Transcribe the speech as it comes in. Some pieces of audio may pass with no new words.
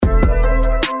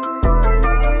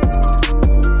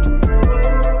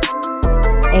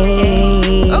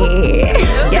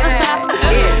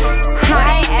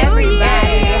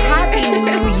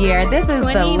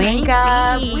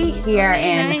here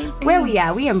in, where we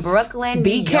at? We in Brooklyn, New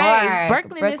York.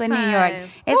 Brooklyn, New York.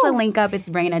 It's a link up. It's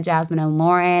Reyna, Jasmine, and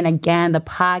Lauren. Again, the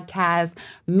podcast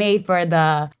made for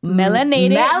the melanated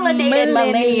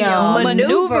millennial.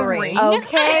 Maneuvering.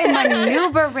 Okay,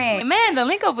 maneuvering. Man, the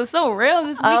link up was so real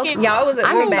this weekend. Y'all, it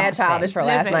was mad childish for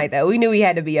last night, though. We knew we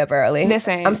had to be up early.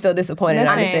 Listen. I'm still disappointed in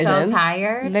our decisions. I'm so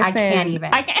tired. I can't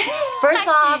even. First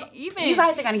off, you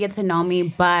guys are going to get to know me,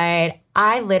 but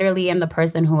I literally am the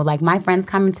person who, like, my friends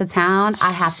come into town,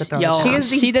 I have to throw She is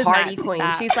the does party not queen.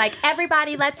 stop. She's like,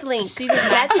 everybody, let's link. She does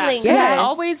not Let's stop. link. Yes. It's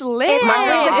always lit. It's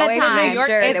always a good time. New York,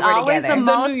 It's always the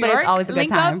most, but it's always a good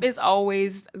link time. up is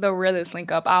always the realest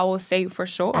link up, I will say for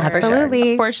sure.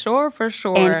 Absolutely. For sure.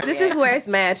 And this is where it's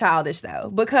mad childish,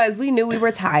 though, because we knew we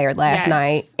were tired last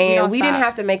night, and we didn't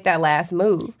have to make that last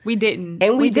move. We didn't.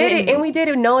 And we did it, and we did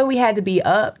it knowing we had to be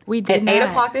up We did at 8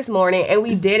 o'clock this morning, and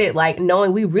we did it, like,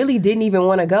 knowing we really didn't even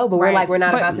want to go, but we're like, we're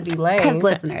not about to be lame. Because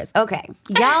listeners, okay,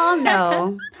 y'all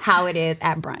know how it is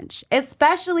at brunch,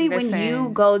 especially when you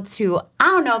go to, I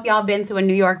don't know if y'all been to a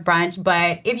New York brunch,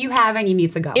 but if you haven't, you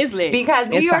need to go. It's lit. Because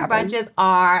New York brunches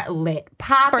are lit.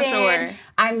 Popping. For sure.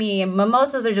 I mean,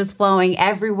 mimosas are just flowing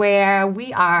everywhere.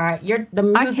 The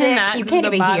music, you can't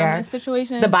even hear.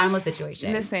 Situation. The bottomless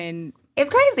situation. Listen. It's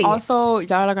crazy. Also,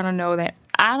 y'all are going to know that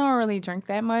I don't really drink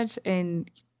that much, and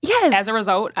yes. As a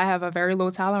result, I have a very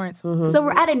low tolerance. Mm-hmm. So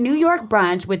we're at a New York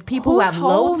brunch with people who have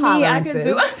low tolerances.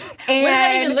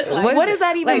 And what does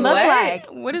that even look like?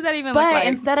 What does that even look But like?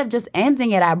 instead of just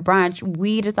ending it at brunch,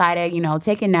 we decided,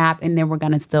 take a nap and then we're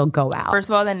going to still go out. First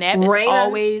of all, the nap is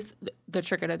always the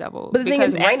trick of the devil. But the thing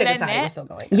is, Reyna decided we're still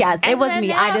going out. Yes, it was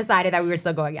me. I decided that we were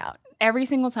still going out. Every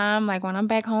single time, like when I'm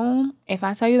back home, if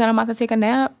I tell you that I'm about to take a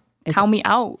nap, count me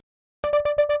out.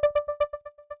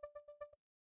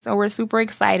 So we're super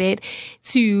excited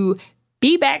to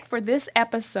be back for this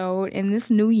episode in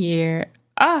this new year.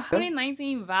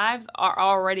 2019 vibes are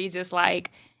already just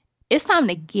like, it's time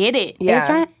to get it.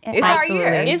 Yeah. It's our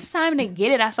year. It's time to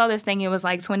get it. I saw this thing. It was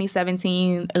like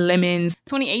 2017 lemons,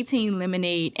 2018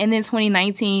 lemonade, and then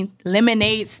 2019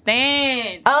 lemonade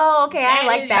stand. Oh, okay. I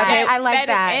like that. Okay, I like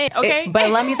that. Okay.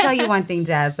 But let me tell you one thing,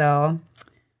 Jazz, though.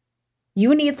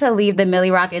 You need to leave the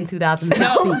Millie Rock in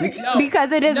 2016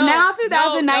 because it is now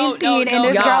 2019 and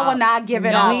this girl will not give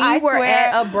it up. We were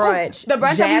at a brunch. The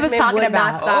brunch that we was talking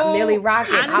about. Stop Millie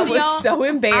rocking. I was so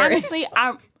embarrassed. Honestly,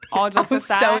 all jokes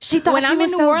aside, she thought when I'm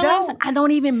in New Orleans, dope. I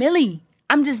don't even Millie.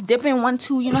 I'm just dipping 1,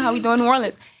 2. You know how we do in New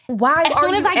Orleans. Why as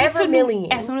soon as I get to Millieing?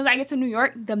 As soon as I get to New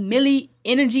York, the Millie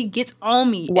energy gets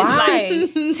on me. Why?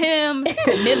 It's like Tim's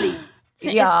Millie.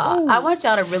 Y'all, I want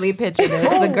y'all to really picture this.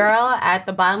 The girl at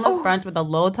the bottomless brunch with a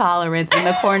low tolerance in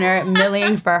the corner,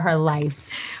 milling for her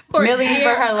life. Milling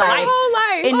for her life. My whole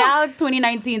life. And now it's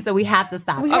 2019, so we have to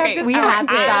stop. We have to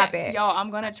stop it. Yo,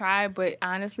 I'm gonna try, but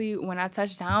honestly, when I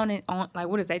touch down and on, like,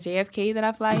 what is that, JFK that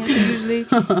I fly into usually?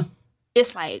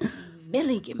 It's like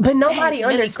Millie get my But nobody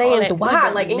Millie understands why.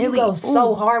 Like, and you go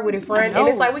so hard with it, friend. And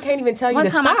it's like, we can't even tell you to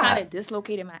stop. One time I kind of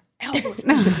dislocated my elbow.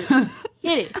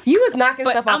 Hit it. You was knocking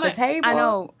stuff off the table.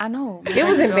 I know. It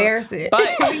was embarrassing. But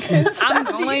I'm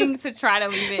going to try to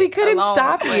leave it We couldn't alone.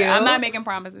 stop you. I'm not making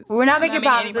promises. We're not making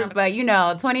promises, but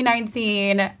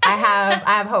 2019, I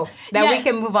have hope that we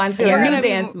can move on to a new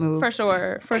dance move. For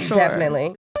sure.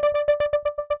 Definitely.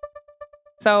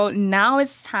 So now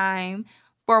it's time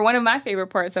for one of my favorite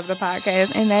parts of the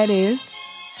podcast, and that is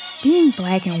being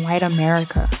Black and White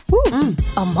America.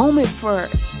 A moment for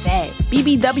that.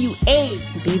 BBWA.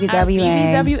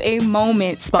 BBWA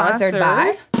moment sponsored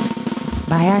by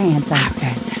our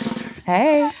ancestors.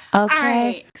 Hey. Okay. All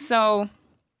right. So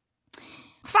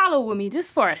follow with me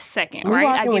just for a second,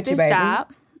 right? I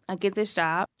get this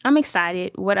job. I'm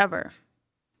excited, whatever.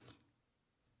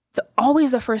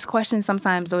 Always the first question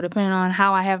sometimes, though, depending on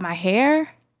how I have my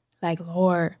hair, like,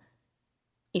 Lord,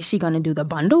 is she going to do the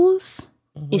bundles?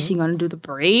 Mm-hmm. Is she going to do the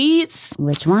braids?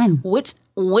 Which one?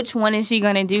 Which one is she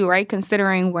going to do, right?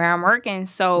 Considering where I'm working.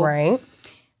 So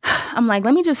I'm like,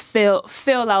 let me just fill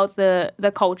out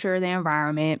the culture, the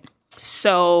environment.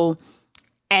 So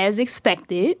as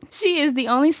expected, she is the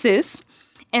only sis.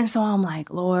 And so I'm like,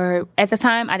 Lord, at the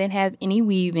time I didn't have any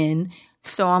weave-in.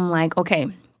 So I'm like, okay,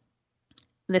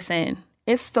 listen,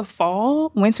 it's the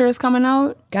fall. Winter is coming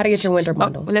out. Gotta get your winter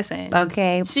bundle. Listen.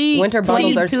 Okay. Winter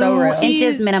bundles are so real.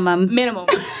 Inches minimum.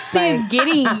 She's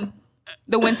getting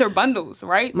the winter bundles,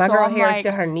 right? My girl hair is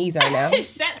to her knees right now.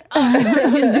 Shut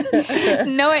up.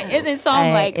 No, it isn't. So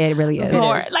I'm like, it really is.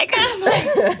 Lord, like, I'm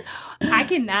like, I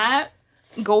cannot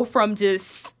go from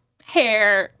just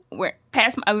hair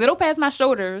a little past my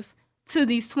shoulders to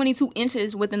these 22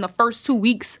 inches within the first 2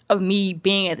 weeks of me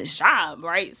being at this job,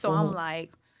 right? So I'm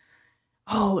like,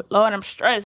 oh, Lord, I'm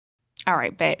stressed. All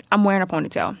right, bet. I'm wearing a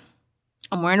ponytail.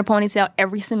 I'm wearing a ponytail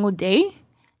every single day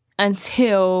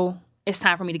until it's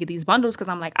time for me to get these bundles, because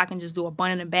I'm like, I can just do a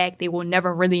bun in the back. They will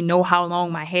never really know how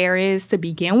long my hair is to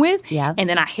begin with. Yeah. And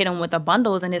then I hit them with the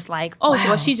bundles, and it's like, oh, wow.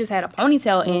 Well, she just had a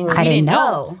ponytail, and I didn't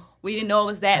know. We didn't know it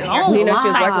was that long. You know, she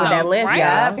was working with that length, right?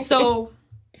 Yeah. So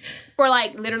for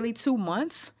like literally 2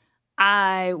 months,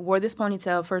 I wore this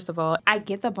ponytail. First of all, I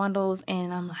get the bundles,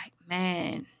 and I'm like,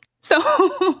 man. So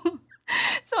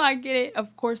I get it,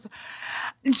 of course.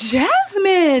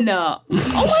 Jasmine! Oh my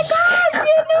gosh,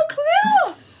 you had no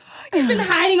clue! You've been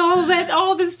hiding all of that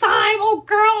all this time. Oh,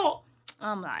 girl.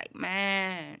 I'm like,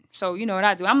 man. So you know what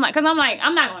I do? I'm not going to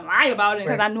lie about it,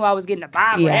 because I knew I was getting a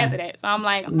vibe right after that. So I'm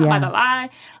like, I'm not about to lie,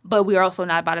 but we're also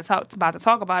not about to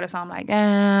talk about it. So I'm like,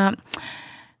 y'all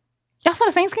saw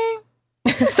the Saints game?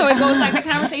 So it goes like the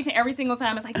conversation every single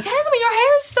time. It's like, Jasmine, your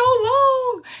hair is so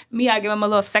long. I give them a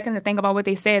little second to think about what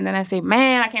they said, and then I say,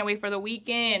 man, I can't wait for the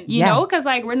weekend. You know, because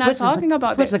like we're not talking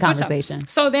about switch the conversation.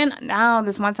 So then now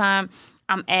this one time,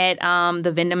 I'm at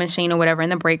the vending machine or whatever in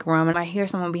the break room, and I hear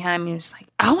someone behind me, and it's like,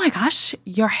 oh my gosh,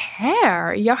 your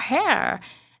hair.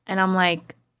 And I'm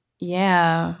like,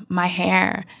 yeah, my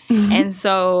hair. And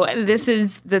so this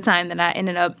is the time that I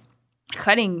ended up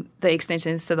cutting the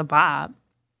extensions to the bob.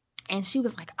 And she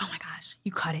was like, oh my gosh,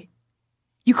 you cut it.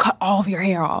 You cut all of your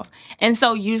hair off. And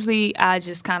so usually I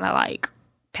just kind of like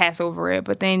pass over it.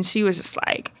 But then she was just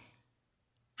like,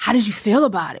 how did you feel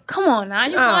about it? Come on now,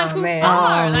 you're going too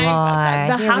far.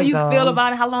 How you feel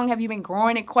about it? How long have you been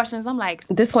growing it? Questions. I'm like,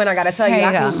 at this point, I gotta tell you,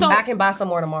 I can buy some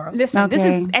more tomorrow. Listen, this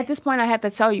is at this point I have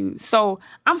to tell you. So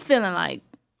I'm feeling like,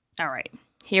 all right,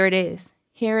 here it is.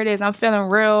 I'm feeling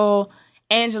real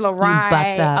Angela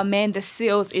Rye, Amanda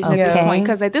Seals-ish at this point.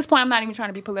 Because at this point, I'm not even trying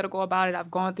to be political about it. I've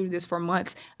gone through this for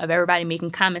months of everybody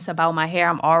making comments about my hair.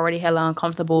 I'm already hella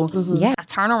uncomfortable. Mm-hmm. Yeah. I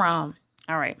turn around.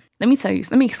 All right, let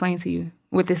me explain to you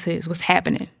what this is, what's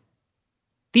happening.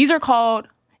 These are called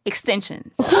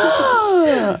extensions.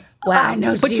 Wow. I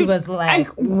know, but she was like,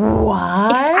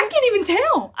 what? I can't even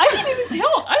tell. I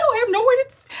have no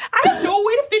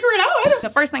way to figure it out. The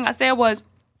first thing I said was,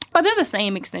 but they're the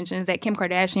same extensions that Kim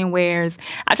Kardashian wears.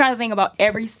 I try to think about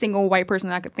every single white person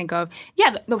I could think of.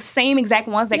 Yeah, those same exact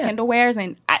ones that Kendall wears,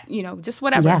 and just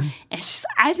whatever. Yeah.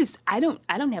 And I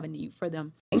don't have a need for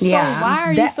them. So why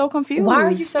are you so confused? Why are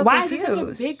you so confused? Why is this such a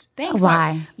big thing?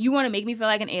 Why? So you want to make me feel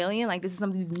like an alien? Like this is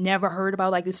something you've never heard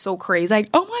about? Like this is so crazy? Like,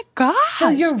 oh my gosh. So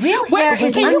your real hair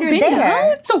is under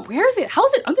there. So where is it? How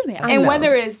is it under there? And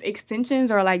whether it's extensions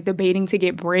or like debating to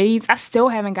get braids, I still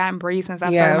haven't gotten braids since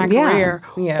I've started my career.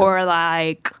 Yeah. Or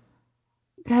like,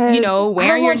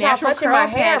 wearing your natural curl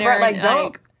pattern. But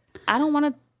like, I don't want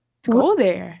to go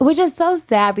there. Which is so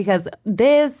sad, because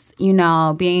this,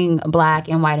 being Black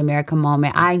and white American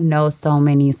moment, I know so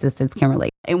many sisters can relate.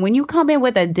 And when you come in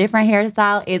with a different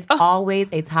hairstyle, it's always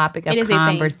a topic of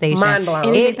conversation. Mind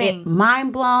blown.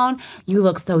 Mind blown. You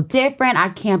look so different. I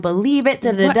can't believe it.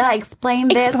 Explain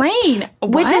this. Explain.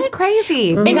 Which is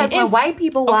crazy. Mm-hmm. Because when white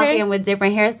people walk in with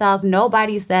different hairstyles,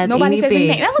 nobody says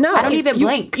anything. I don't even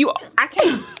blink. I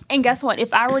can't. And guess what?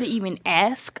 If I were to even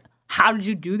ask, how did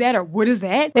you do that? Or what is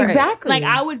that? Exactly. Like,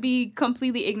 I would be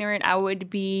completely ignorant. I would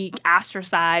be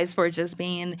ostracized for just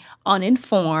being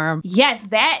uninformed. Yes,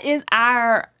 that is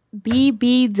our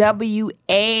BBWA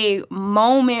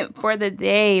moment for the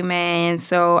day, man.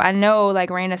 So I know, like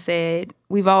Reyna said,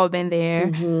 we've all been there.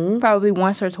 Mm-hmm. Probably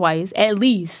once or twice, at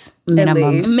least.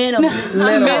 Minimum. Yeah.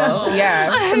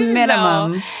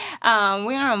 Minimum. So,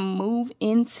 we're going to move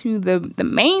into the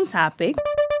main topic.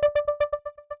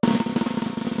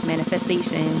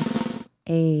 Manifestation.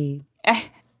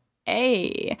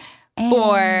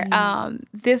 For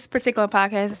this particular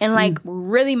podcast, and like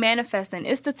really manifesting.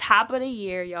 It's the top of the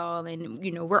year, y'all, and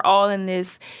we're all in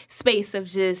this space of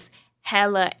just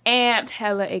hella amped,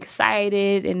 hella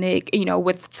excited, and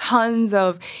with tons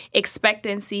of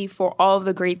expectancy for all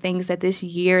the great things that this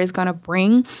year is gonna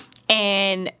bring.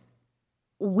 And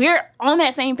we're on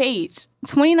that same page.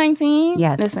 2019.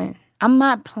 Yes. Listen. I'm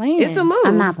not playing. It's a move.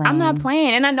 I'm not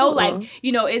playing. And I know,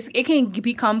 it can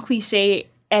become cliche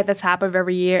at the top of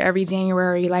every year, every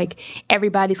January. Like,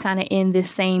 everybody's kind of in this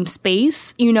same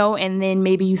space, and then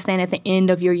maybe you stand at the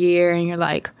end of your year and you're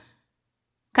like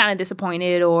kind of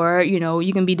disappointed, or,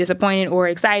 you can be disappointed or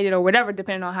excited or whatever,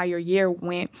 depending on how your year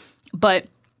went. But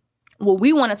what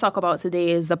we want to talk about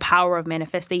today is the power of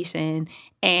manifestation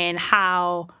and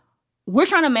how we're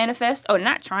trying to manifest,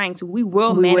 not trying to, we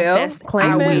will manifest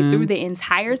our way through the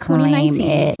entire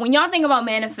 2019. When y'all think about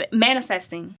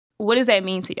manifesting, what does that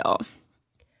mean to y'all?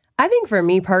 I think for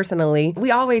me personally,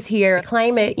 we always hear,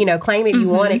 claim it, claim it, you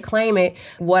want it, claim it.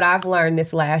 What I've learned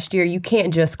this last year, you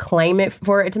can't just claim it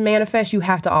for it to manifest. You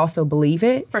have to also believe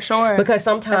it. For sure. Because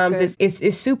sometimes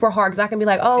it's super hard, because I can be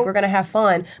like, oh, we're going to have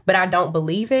fun, but I don't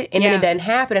believe it. And then it doesn't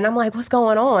happen. And I'm like, what's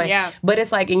going on? Yeah. But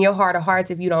it's like in your heart of hearts,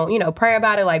 if you don't, pray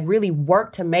about it, like really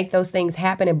work to make those things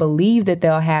happen and believe that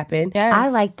they'll happen. Yes. I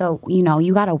like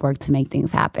you got to work to make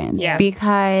things happen. Yeah.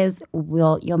 Because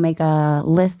you'll make a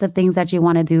list of things that you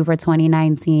want to do for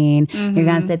 2019. You're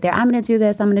going to sit there, I'm going to do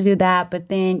this, I'm going to do that, but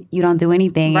then you don't do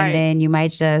anything. Right. And then you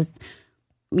might just,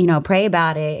 pray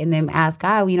about it and then ask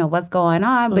God, what's going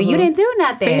on, but you didn't do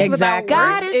nothing. Exactly.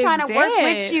 God is trying to work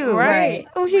with you. Right.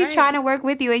 He's trying to work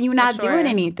with you and you're not doing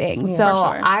anything. Yeah.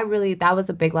 So that was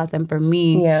a big lesson for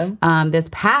me this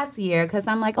past year, because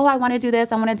I'm like, I want to do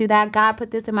this, I want to do that. God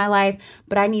put this in my life,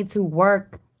 but I need to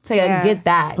work to get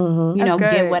that,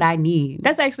 get what I need.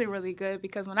 That's actually really good,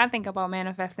 because when I think about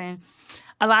manifesting,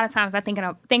 a lot of times I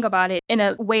think about it in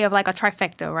a way of like a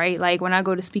trifecta, right? Like when I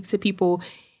go to speak to people,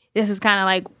 this is kind of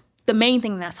like the main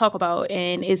thing that I talk about,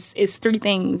 and it's three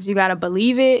things. You got to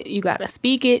believe it, you got to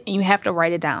speak it, and you have to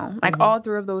write it down. Like all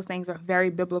three of those things are very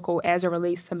biblical as it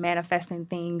relates to manifesting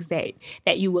things that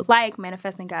you would like,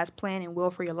 manifesting God's plan and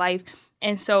will for your life.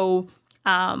 And so,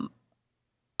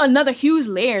 another huge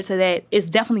layer to that is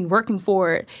definitely working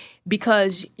for it,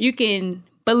 because you can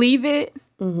believe it,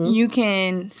 you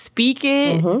can speak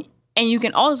it, and you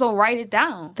can also write it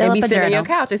down. And be sitting on your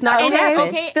couch. It's not going to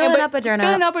happen. Filling up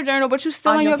a journal, but you're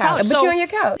still on your couch. But you're on your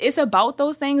couch. It's about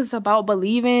those things. It's about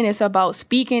believing. It's about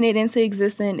speaking it into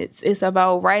existence. It's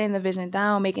about writing the vision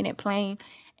down, making it plain,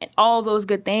 and all those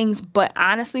good things. But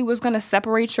honestly, what's going to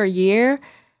separate your year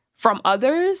from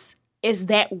others is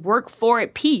that work for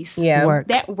it piece. Yeah.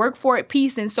 That work for it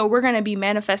piece. And so we're going to be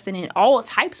manifesting in all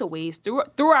types of ways through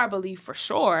our belief, for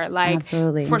sure. Like,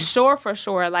 absolutely. For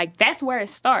sure. Like, that's where it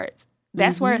starts.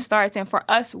 That's where it starts. And for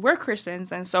us, we're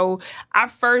Christians. And so our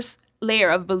first layer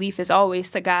of belief is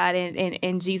always to God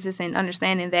and Jesus, and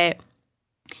understanding that,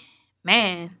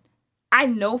 man, I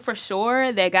know for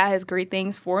sure that God has great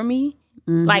things for me.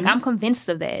 Like, I'm convinced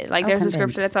of that. Like, there's a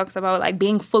scripture that talks about, like,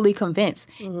 being fully convinced.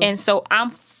 And so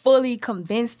I'm fully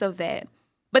convinced of that.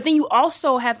 But then you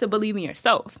also have to believe in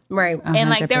yourself. Right. 100%. And,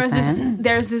 like,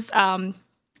 there's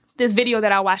this video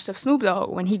that I watched of Snoop Dogg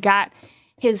when he got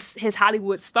his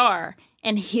Hollywood star.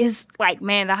 And his, like,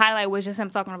 man, the highlight was just him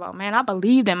talking about, man, I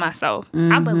believed in myself.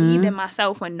 I believed in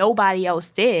myself when nobody else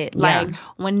did. Like,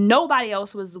 when nobody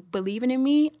else was believing in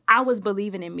me, I was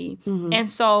believing in me. And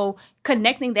so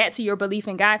connecting that to your belief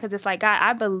in God, because it's like, God,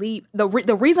 I believe, the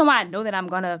reason why I know that I'm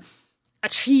going to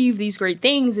achieve these great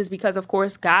things is because, of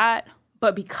course, God,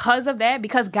 but because of that,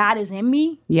 because God is in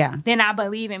me, then I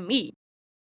believe in me.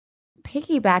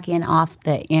 Piggybacking off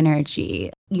the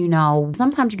energy,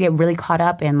 sometimes you get really caught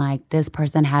up in like, this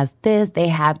person has this, they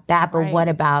have that, but what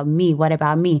about me? What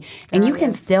about me? And you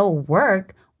can still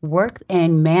work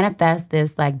and manifest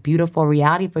this like beautiful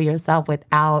reality for yourself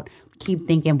without keep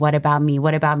thinking, what about me?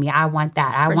 What about me? I want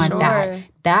that. I want that.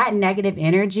 That negative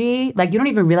energy, like, you don't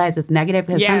even realize it's negative,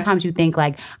 because sometimes you think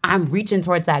like, I'm reaching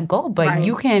towards that goal, but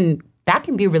that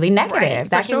can be really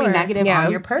negative. That can be negative on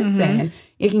your person.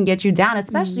 It can get you down,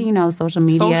 especially, social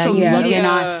media. Looking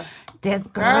on this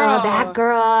girl, that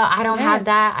girl. I don't have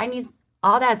that. I need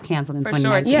all that's canceled in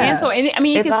 2019. Cancel. And I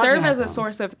mean, it can serve as a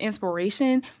source of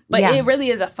inspiration, but it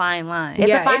really is a fine line.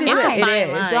 It's a fine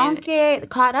line. Don't get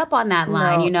caught up on that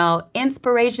line.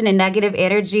 Inspiration and negative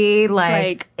energy.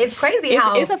 Like it's crazy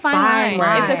how it's a fine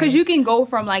line. Because you can go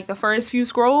from like the first few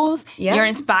scrolls, you're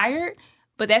inspired.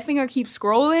 But that finger keeps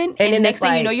scrolling, and the next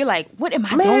thing you know, you're like, what am I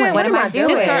doing? What am I doing?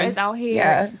 This girl is out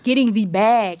here getting the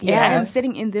bag. Yeah. And I am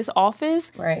sitting in this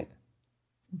office,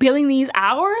 billing these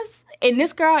hours, and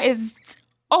this girl is,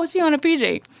 she on a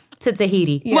PJ. To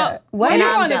Tahiti. Yeah. And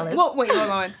I'm jealous. Wait, hold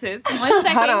on, sis. 1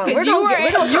 second. Hold on. We're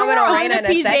going to comment on Reyna in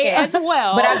a second. as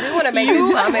well. But I do want to make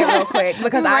this comment real quick,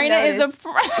 because Reyna is a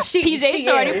PJ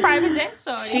shorty, private jet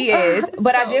shorty. She is.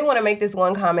 But I did want to make this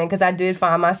one comment, because I did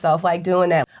find myself like doing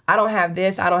that. I don't have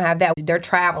this, I don't have that. They're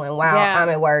traveling while I'm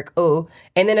at work. Ooh.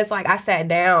 And then it's like, I sat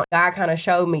down, God kind of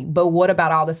showed me, but what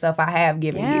about all the stuff I have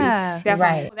given you? Yeah,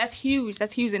 definitely. Right. That's huge.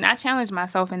 And I challenged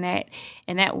myself in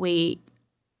that way,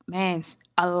 man,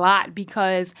 a lot,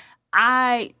 because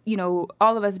I,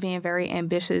 all of us being very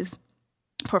ambitious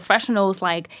professionals,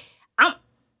 like, I'm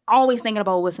always thinking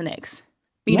about what's next.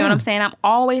 You know what I'm saying? I'm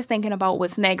always thinking about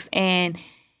what's next. And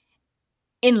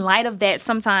in light of that,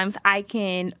 sometimes I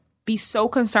can be so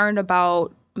concerned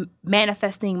about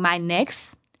manifesting my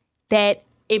next that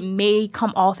it may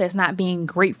come off as not being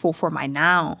grateful for my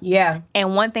now. Yeah.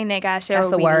 And one thing that God shared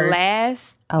with me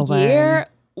last year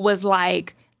was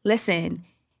like, listen,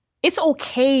 it's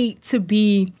okay to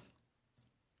be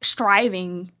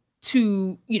striving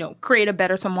to, create a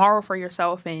better tomorrow for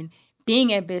yourself and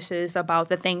being ambitious about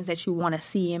the things that you want to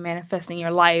see and manifest in your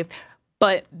life.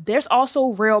 But there's also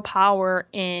real power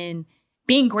in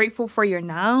being grateful for your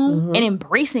now and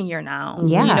embracing your now.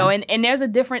 Yeah. And there's a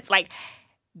difference. Like,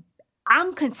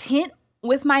 I'm content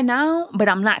with my now, but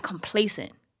I'm not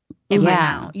complacent in my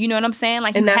now. You know what I'm saying?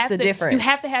 Like, and that's the difference. You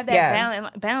have to have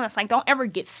that balance. Like, don't ever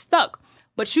get stuck.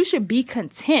 But you should be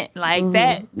content. Like,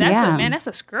 that's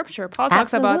a scripture. Paul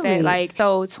talks about that. Like,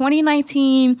 so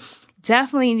 2019,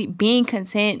 definitely being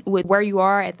content with where you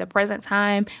are at the present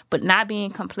time, but not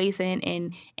being complacent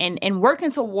and working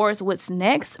towards what's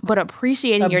next, but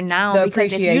appreciating your now.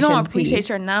 Because if you don't appreciate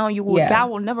your now, God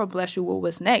will never bless you with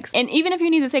what's next. And even if you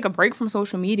need to take a break from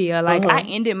social media, like I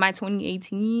ended my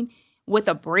 2018 with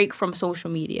a break from social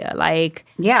media. Like,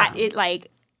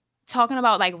 talking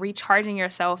about like recharging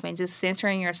yourself and just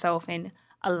centering yourself and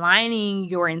aligning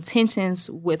your intentions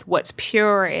with what's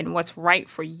pure and what's right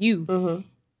for you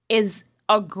is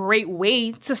a great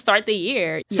way to start the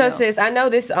year. Sis, I know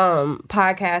this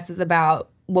podcast is about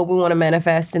what we want to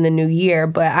manifest in the new year,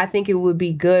 but I think it would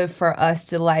be good for us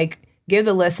to like give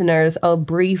the listeners a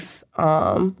brief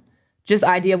just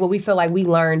idea of what we feel like we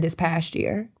learned this past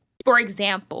year. For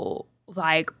example,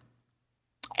 like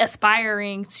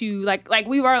aspiring to like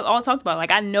we've all talked about.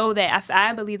 Like, I know that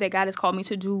I believe that God has called me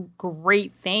to do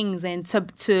great things and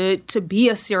to be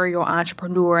a serial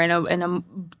entrepreneur in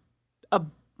a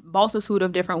multitude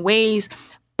of different ways.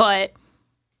 But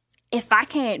if I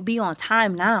can't be on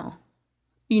time now,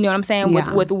 you know what I'm saying?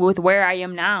 With where I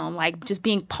am now, like just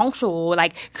being punctual,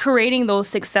 like creating those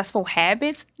successful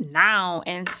habits now.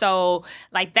 And so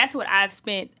like that's what I've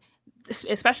spent,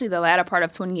 especially the latter part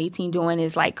of 2018 doing,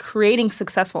 is like creating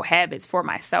successful habits for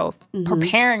myself,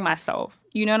 preparing myself.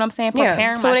 You know what I'm saying?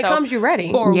 Preparing myself. So when it comes, you're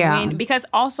ready. Because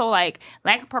also like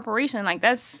lack of preparation, like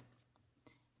it's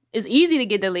easy to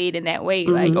get delayed in that way.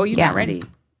 Like, you're not ready.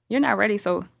 You're not ready.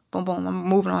 So boom, boom, I'm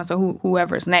moving on to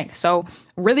whoever's next. So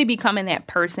really becoming that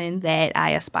person that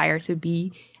I aspire to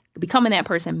be, becoming that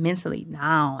person mentally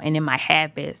now and in my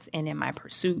habits and in my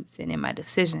pursuits and in my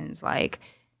decisions, like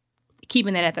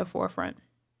keeping that at the forefront.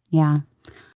 Yeah.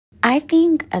 I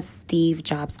think a Steve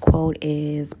Jobs quote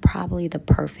is probably the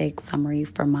perfect summary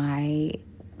for my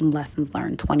lessons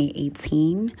learned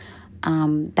 2018.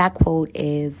 That quote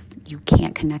is, you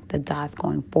can't connect the dots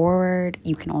going forward.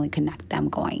 You can only connect them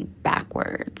going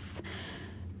backwards.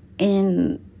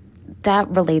 And that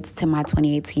relates to my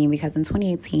 2018 because in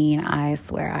 2018, I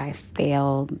swear I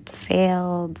failed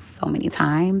so many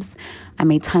times. I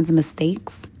made tons of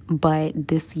mistakes. But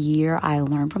this year, I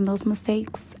learned from those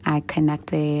mistakes. I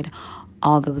connected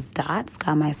all those dots,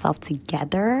 got myself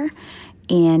together,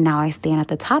 and now I stand at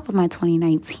the top of my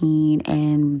 2019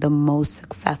 in the most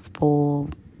successful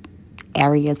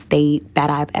state that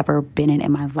I've ever been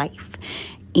in my life.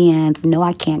 And no,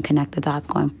 I can't connect the dots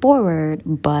going forward,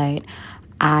 but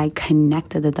I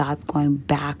connected the dots going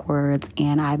backwards,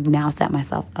 and I've now set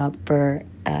myself up for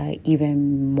an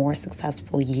even more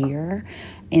successful year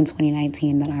in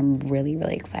 2019 that I'm really,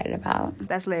 really excited about.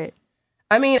 That's lit.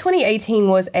 I mean, 2018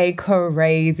 was a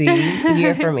crazy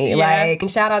year for me. Like,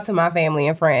 shout out to my family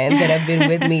and friends that have been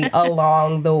with me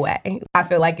along the way. I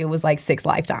feel like it was like 6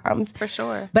 lifetimes. For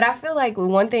sure. But I feel like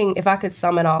one thing, if I could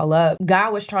sum it all up,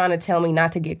 God was trying to tell me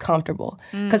not to get comfortable.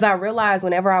 Because I realized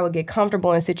whenever I would get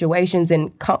comfortable in situations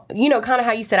and, kind of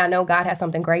how you said, I know God has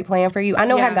something great planned for you. I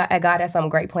know how God has something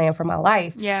great planned for my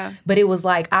life. Yeah. But it was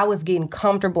like I was getting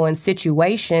comfortable in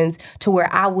situations to where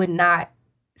I would not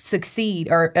succeed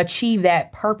or achieve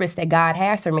that purpose that God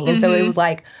has for me. And so it was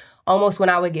like almost when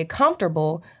I would get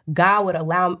comfortable, God would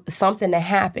allow something to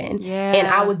happen and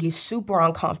I would get super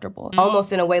uncomfortable.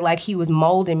 Almost in a way like he was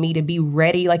molding me to be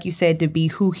ready, like you said, to be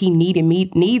who he needs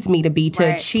me to be to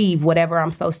achieve whatever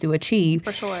I'm supposed to achieve.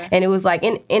 For sure. And it was like,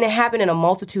 and it happened in a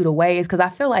multitude of ways because I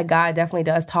feel like God definitely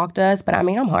does talk to us, but I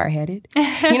mean, I'm hard-headed. You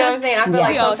know what I'm saying? I feel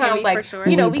like sometimes like, sure.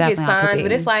 we get signs,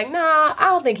 but it's like, nah, I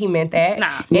don't think he meant that.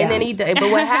 Nah. And then he does.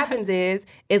 But what happens is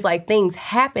like things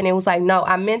happen. It was like, no,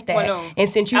 I meant that. Well, no. And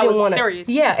since you didn't want to,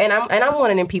 and I'm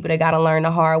one of them people that got to learn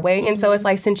the hard way. And so it's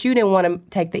like, since you didn't want to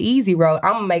take the easy road,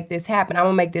 I'm gonna make this happen. I'm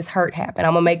gonna make this hurt happen.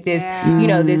 I'm gonna make this,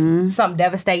 this some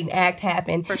devastating act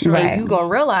happen. For sure. And you gonna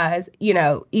realize,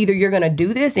 either you're gonna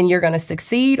do this and you're gonna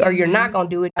succeed, or you're not gonna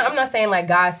do it. I'm not saying like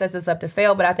God sets us up to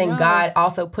fail, but I think God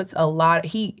also puts a lot.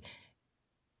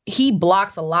 he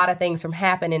blocks a lot of things from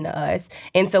happening to us.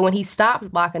 And so when he stops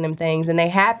blocking them things and they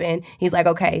happen, he's like,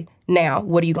 okay, now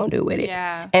what are you going to do with it?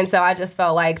 Yeah. And so I just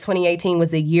felt like 2018 was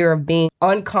the year of being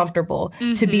uncomfortable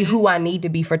to be who I need to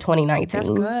be for 2019. That's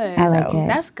good. I like it.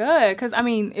 That's good. Because, I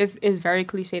mean, it's very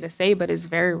cliche to say, but it's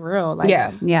very real.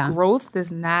 Like, growth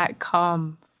does not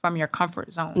come from your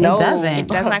comfort zone. No, it doesn't. It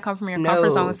does not come from your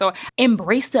comfort zone. So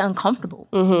embrace the uncomfortable.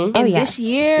 And this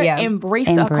year, embrace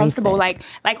the uncomfortable. Like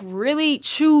really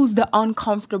choose the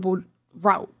uncomfortable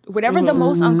route. Whatever the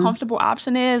most uncomfortable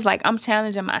option is, like I'm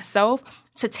challenging myself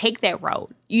to take that route,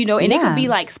 you know, and it could be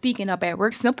like speaking up at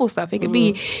work, simple stuff. It could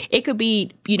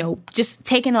be, you know, just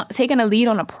taking a lead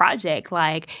on a project.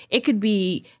 Like it could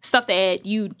be stuff that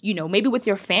you know, maybe with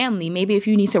your family, maybe if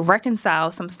you need to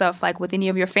reconcile some stuff like with any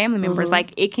of your family members,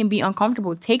 like it can be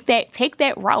uncomfortable. Take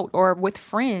that route, or with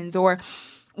friends, or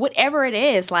whatever it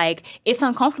is. Like it's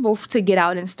uncomfortable to get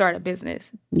out and start a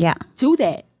business. Yeah. Do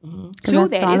that. Do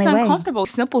that. It's uncomfortable.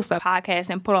 Simple stuff.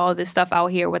 Podcast and put all this stuff out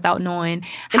here without knowing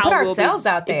how put ourselves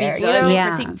out there.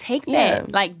 Take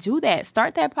that. Like do that.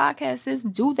 Start that podcast. Sis.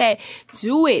 Do that.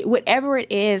 Do it. Whatever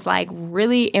it is. Like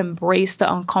really embrace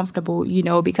the uncomfortable. You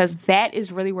know, because that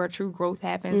is really where true growth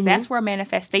happens. That's where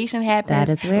manifestation happens. That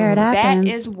is where it happens.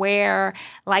 That is where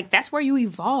that's where you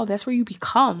evolve. That's where you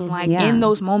become. Like in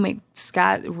those moments,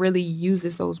 God really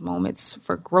uses those moments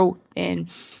for growth and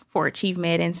for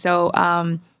achievement. And so,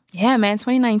 yeah, man,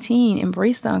 2019,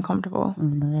 embrace the uncomfortable.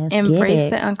 Embrace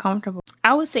the uncomfortable.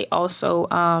 I would say also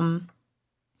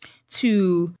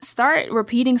to start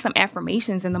repeating some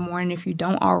affirmations in the morning if you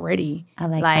don't already. I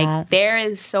like that. There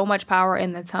is so much power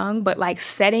in the tongue, but like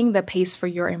setting the pace for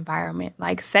your environment,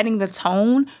 like setting the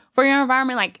tone for your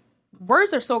environment, like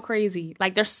words are so crazy.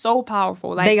 Like they're so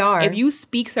powerful. Like they are. If you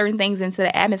speak certain things into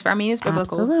the atmosphere, I mean, it's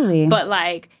biblical. Absolutely. But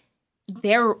like,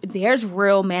 there's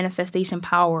real manifestation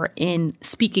power in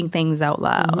speaking things out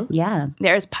loud. Yeah.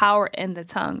 There's power in the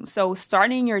tongue. So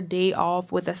starting your day off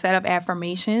with a set of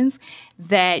affirmations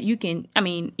that you can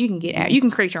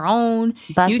create your own.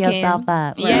 Buck yourself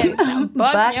up. Yes.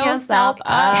 Buck yourself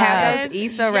up. Have those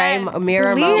Issa Rae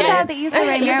mirror Please moments. have the Issa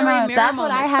Rae mirror moments. That's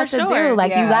what I had to do.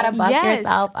 Like you gotta buck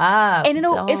yourself up. And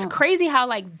it's crazy how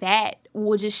like that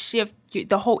will just shift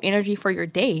the whole energy for your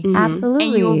day. Absolutely.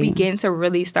 And you'll begin to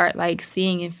really start like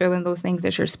seeing and feeling those things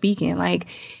that you're speaking. Like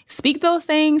speak those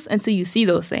things until you see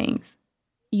those things.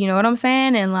 You know what I'm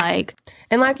saying? And like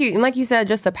you said,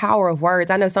 just the power of words.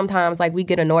 I know sometimes like we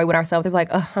get annoyed with ourselves. They're like,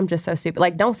 "Oh, I'm just so stupid."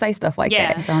 Like, don't say stuff like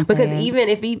that. Because even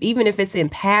if it's in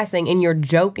passing and you're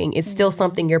joking, it's still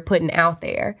something you're putting out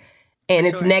there, and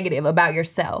it's negative about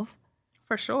yourself.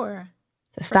 For sure.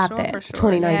 So stop that.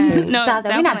 2019. No, stop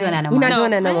that. We're not doing that no more. We're not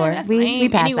doing that no more. We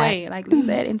passed anyway, that. Like leave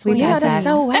that in 2019. Yeah, that's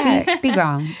so whack. Be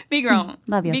grown. Be grown.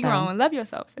 Love yourself. Be grown. Love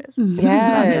yourself, sis.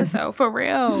 Yes. Love yourself. For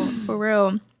real. For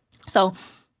real. So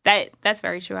that's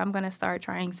very true. I'm gonna start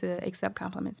trying to accept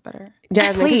compliments better.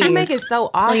 Jasmine, you make it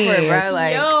so awkward, bro.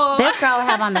 Like this girl will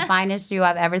have on the finest shoe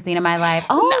I've ever seen in my life.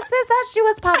 Oh, sis, that shoe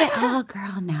is popping. Oh,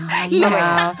 girl,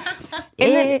 no.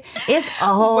 It's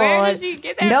old. Where did she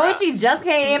get that No, from? she just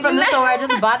came from the store.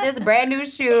 Just bought this brand new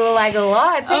shoe. Like,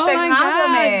 Lord, take the compliment.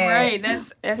 Gosh, right.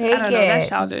 That's I don't know. That's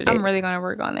childish. I'm really gonna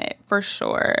work on that for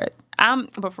sure.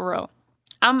 But for real,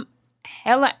 I'm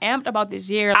hella amped about this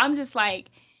year. I'm just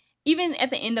like, even at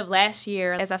the end of last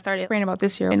year, as I started praying about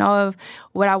this year and all of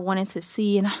what I wanted to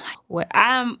see, and I'm like, what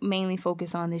I'm mainly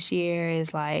focused on this year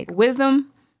is like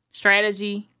wisdom,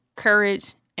 strategy,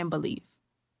 courage, and belief.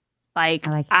 Like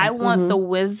I want the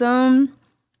wisdom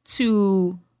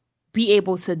to be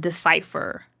able to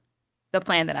decipher the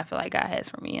plan that I feel like God has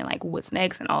for me and like what's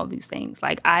next and all of these things.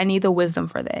 Like I need the wisdom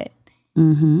for that.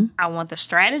 I want the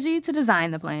strategy to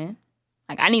design the plan.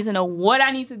 Like, I need to know what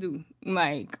I need to do,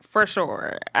 like, for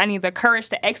sure. I need the courage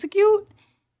to execute.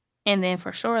 And then,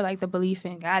 for sure, like, the belief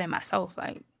in God and myself.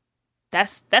 Like,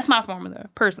 that's my formula,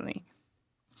 personally,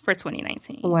 for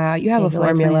 2019. Wow, you have a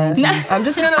formula. I'm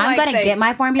just going to, I'm going to get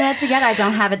my formula together. I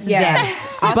don't have it today. Yeah.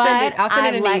 I'll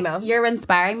send it an email. You're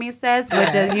inspiring me, sis,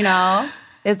 which is, you know...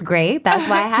 It's great. That's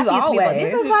why I have these people.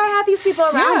 This is why I have these people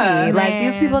around me. Like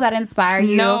these people that inspire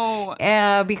you. No.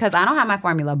 Because I don't have my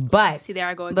formula. But see, there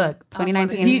I go again. Look,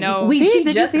 2019.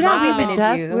 Did you see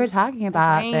that? We were talking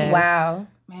about this. Wow.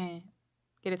 Man.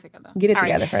 Get it together. Get it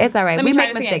together first. It's all right. We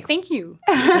make mistakes. Thank you.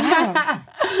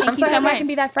 I'm so happy I can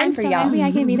be that friend for y'all. I'm so happy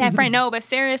I can be that friend. No, but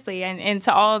seriously, and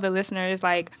to all the listeners,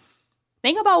 like,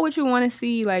 think about what you want to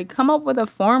see. Like, come up with a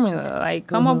formula. Like,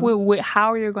 come up with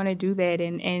how you're going to do that,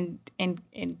 and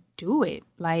do it.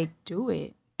 Like, do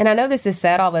it. And I know this is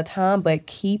said all the time, but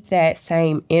keep that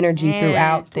same energy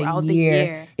throughout the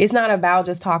year. It's not about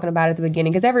just talking about it at the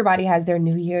beginning, because everybody has their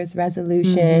New Year's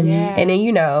resolution. And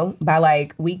then, by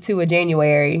like week 2 of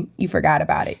January, you forgot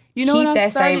about it. Keep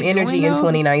that same energy in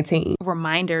 2019.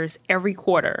 Reminders every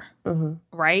quarter,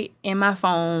 right? In my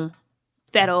phone,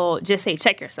 that'll just say,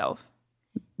 check yourself.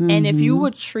 And if you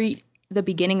would treat the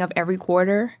beginning of every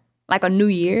quarter like a new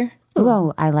year.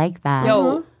 Oh, I like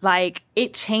that. Like,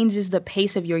 it changes the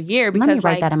pace of your year. Because, let me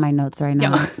write that in my notes right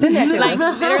now. Like,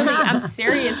 literally, I'm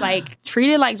serious. Like,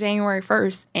 treat it like January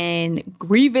 1st and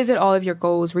revisit all of your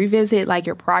goals. Revisit, like,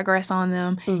 your progress on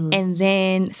them. And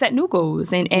then set new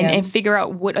goals and figure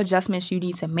out what adjustments you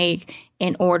need to make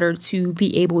in order to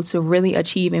be able to really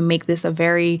achieve and make this a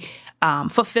very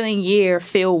fulfilling year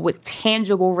filled with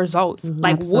tangible results.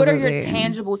 Like, what are your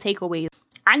tangible takeaways?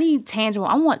 I need tangible.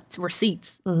 I want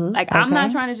receipts. Like, I'm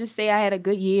not trying to just say I had a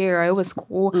good year or it was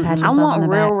cool. I want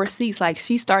real receipts. Like,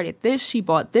 she started this. She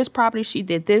bought this property. She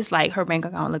did this. Like, her bank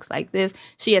account looks like this.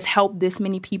 She has helped this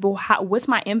many people. What's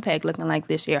my impact looking like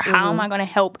this year? How am I going to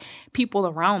help people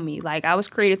around me? Like, I was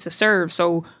created to serve.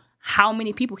 So how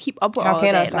many people keep up with all of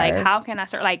that? Like, how can I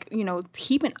serve? Like,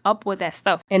 keeping up with that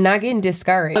stuff. And not getting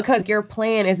discouraged, because your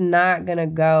plan is not going to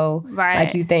go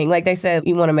like you think. Like they said,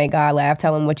 you want to make God laugh,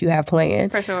 tell him what you have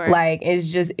planned. For sure. Like,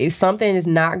 if something is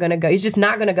not going to go, it's just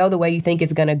not going to go the way you think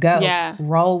it's going to go. Yeah.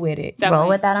 Roll with it. Definitely. Roll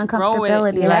with that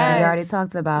uncomfortability like we already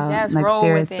talked about. Yes, like, roll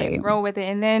seriously. with it. Roll with it.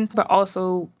 And then, but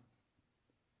also,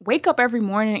 wake up every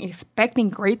morning expecting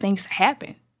great things to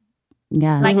happen.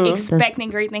 Yeah. Like, expecting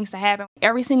great things to happen.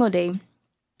 Every single day,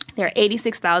 there are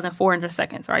 86,400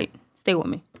 seconds, right? Stay with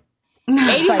me.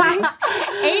 86,000.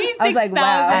 I was like,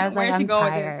 wow. Where's she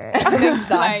going with this? I'm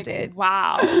exhausted. Like,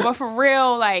 wow. But for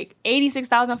real, like,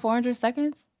 86,400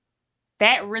 seconds,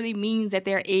 that really means that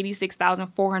there are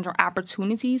 86,400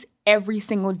 opportunities every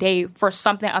single day for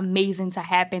something amazing to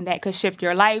happen that could shift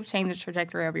your life, change the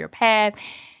trajectory of your path.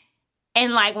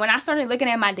 And, like, when I started looking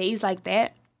at my days like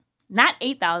that, not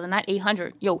 8,000, not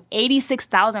 800,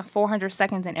 86,400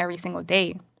 seconds in every single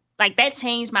day. Like, that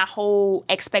changed my whole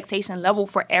expectation level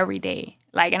for every day.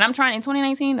 Like, and I'm trying, in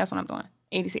 2019, that's what I'm doing.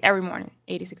 86 every morning,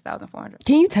 86,400.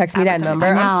 Can you text me that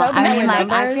number?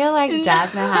 I feel like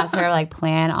Jasmine has her, like,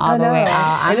 plan all the way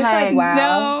out. I'm like, wow.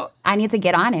 No. I need to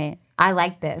get on it. I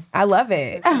like this. I love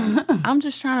it. I'm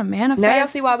just trying to manifest. Now y'all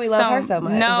see why we love her so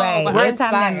much. No, right. We're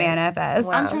time to manifest.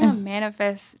 Wow. I'm trying to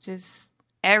manifest just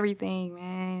everything,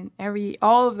 man.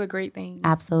 All of the great things.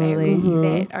 Absolutely.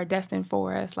 That are destined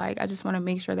for us. Like, I just want to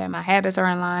make sure that my habits are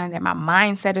in line, that my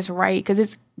mindset is right. Because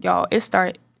it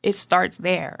starts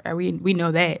there. We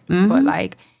know that. But,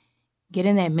 like,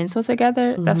 getting that mental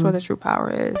together, that's where the true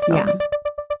power is. So. Yeah.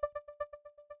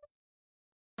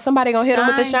 Somebody gonna hit him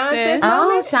with the shine sis moment?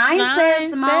 Oh, shine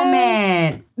sis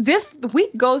moment. This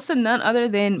week goes to none other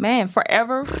than, man,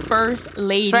 forever first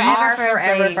lady.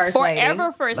 Forever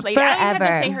first lady. I don't even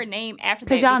have to say her name after that.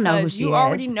 Because y'all know who she is. You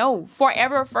already know.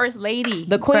 Forever first lady.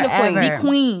 The queen of queens. The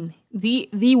queen.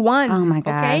 The one. Oh my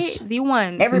gosh. Okay? The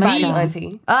one. Everybody's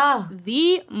auntie. Oh.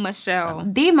 The Michelle.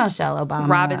 The Michelle Obama.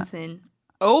 Robinson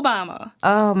Obama.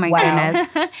 Oh my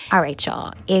goodness. All right,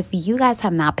 y'all. If you guys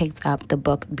have not picked up the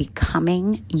book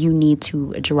Becoming, you need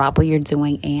to drop what you're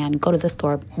doing and go to the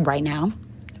store right now.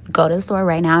 Go to the store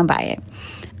right now and buy it.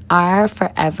 Our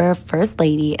forever first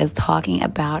lady is talking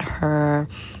about her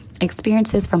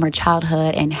experiences from her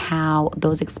childhood and how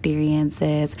those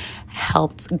experiences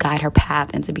helped guide her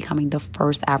path into becoming the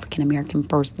first African-American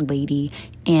first lady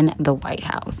in the White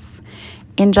House.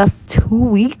 In just 2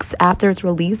 weeks after its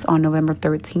release on November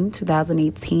 13,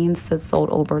 2018, it sold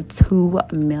over 2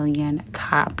 million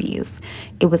copies.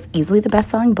 It was easily the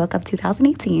best-selling book of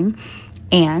 2018.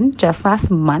 And just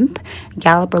last month,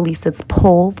 Gallup released its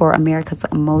poll for America's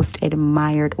most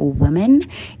admired women.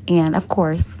 And of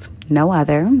course, no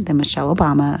other than Michelle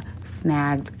Obama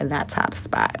snagged that top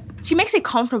spot. She makes it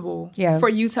comfortable for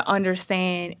you to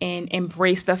understand and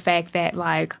embrace the fact that,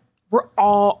 like, we're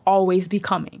all always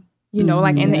becoming. You know,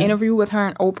 like in the interview with her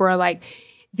and Oprah, like,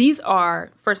 these are,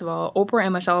 first of all, Oprah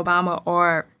and Michelle Obama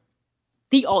are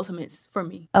the ultimates for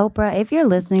me. Oprah, if you're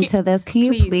listening to this, can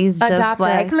you please just adopt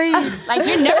like... Please. Like,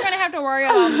 you're never going to have to worry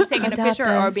about me taking a picture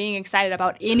or being excited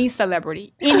about any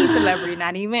celebrity. Any celebrity,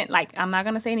 not even, like, I'm not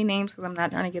going to say any names because I'm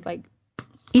not trying to get, like,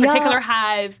 particular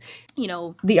hives, you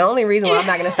know. The only reason why I'm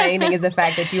not going to say anything is the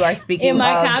fact that you are speaking in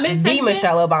my comment section, the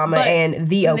Michelle Obama and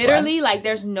the Oprah. Literally, like,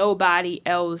 there's nobody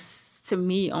else to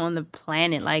me on the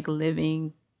planet, like,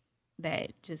 living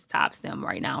that just tops them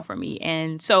right now for me.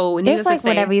 And so it's like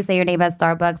whenever you say your name at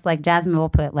Starbucks, like, Jasmine will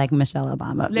put, like, Michelle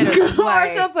Obama. Literally. Or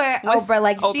she'll put Oprah.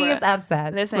 Like, Oprah. She is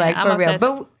obsessed. Listen, like, I'm for obsessed.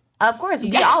 real. Of course,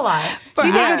 we all are.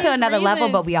 She takes it to another level,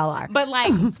 but we all are. But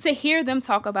like to hear them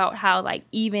talk about how like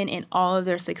even in all of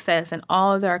their success and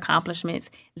all of their accomplishments,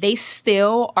 they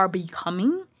still are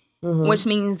becoming. Mm-hmm. Which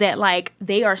means that, like,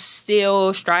 they are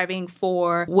still striving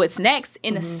for what's next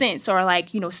in a sense, or,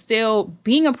 like, you know, still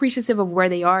being appreciative of where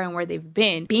they are and where they've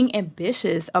been, being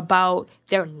ambitious about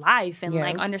their life and,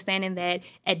 like, understanding that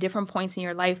at different points in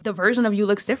your life, the version of you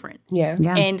looks different. Yeah.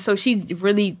 And so she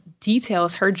really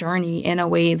details her journey in a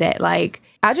way that, like,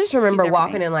 I just remember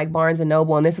walking in, like, Barnes &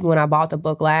 Noble, and this is when I bought the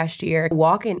book last year,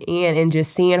 walking in and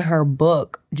just seeing her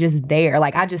book just there.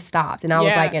 Like, I just stopped, and I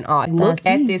was, like, in awe. Look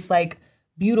at this, like,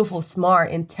 beautiful, smart,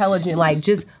 intelligent, like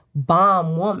just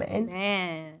bomb woman.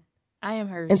 Man, I am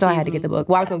her. And so I had to get the book.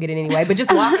 Well, I was gonna get it anyway, but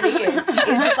just walking in, it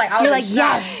was just like I was like,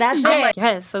 yes, that's it. Like,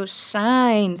 yes, so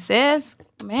shine, sis.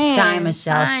 Man, shine,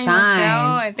 Michelle, shine.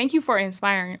 Michelle. And thank you for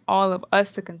inspiring all of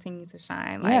us to continue to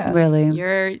shine. Like, really,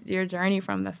 your journey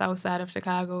from the South Side of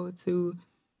Chicago to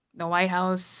the White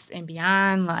House and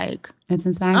beyond, like, it's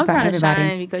inspiring for everybody. I'm trying to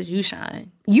shine because you shine.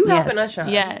 You helping us shine.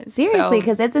 Yes. Seriously,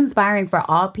 because it's inspiring for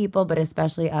all people, but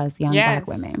especially us young Black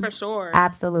women. For sure.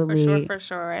 Absolutely. For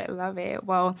sure. I love it.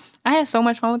 Well, I had so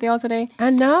much fun with y'all today. I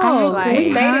know.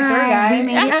 We made it through, guys.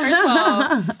 First of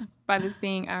all, by this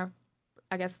being our,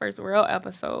 I guess, first real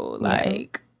episode,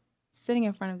 like, sitting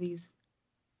in front of these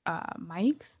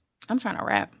mics, I'm trying to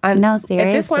rap. I know, seriously.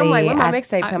 At this point, I'm like, when my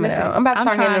mixtape coming out? I'm about to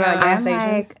start handing out gas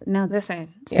stations. Like, no,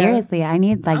 listen. Seriously, I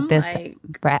need like this.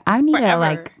 I need to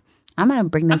like. I'm gonna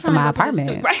bring this to my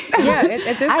apartment. Yeah,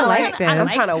 at this I like this. I'm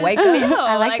trying to wake up.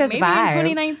 I like this maybe vibe.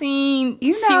 In 2019,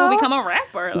 she will become a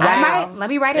rapper. Like, let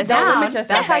me write it down.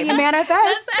 That's how you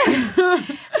manifest.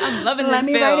 I'm loving this Let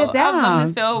me write it down. I'm loving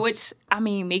this feel, which I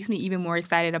mean makes me even more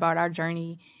excited about our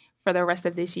journey for the rest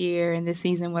of this year and this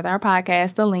season with our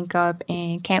podcast, The Link Up,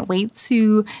 and can't wait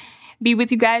to be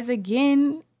with you guys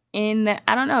again in,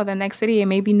 I don't know, the next city and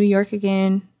maybe New York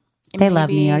again. They love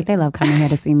New York. They love coming here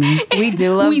to see me. We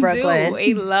do love Brooklyn.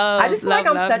 We love. I just feel like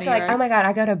I'm such like, oh my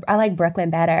God, I like Brooklyn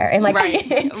better. And like, right.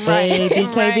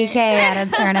 BKBK out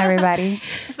of turn, everybody.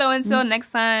 So until next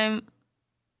time,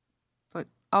 but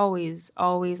always,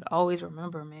 always, always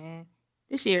remember, man,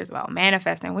 this year is about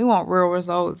manifesting. We want real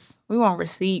results. We want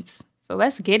receipts. So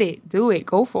let's get it. Do it.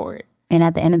 Go for it. And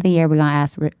at the end of the year, we're going to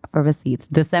ask for receipts.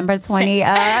 December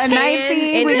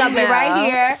 2019, we're going to be right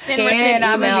here. And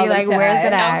I'm going to be like, where's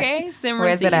it at? Okay, send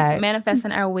receipts.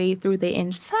 Manifesting our way through the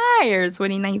entire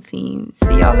 2019.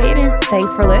 See y'all later.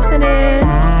 Thanks for listening.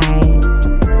 Bye.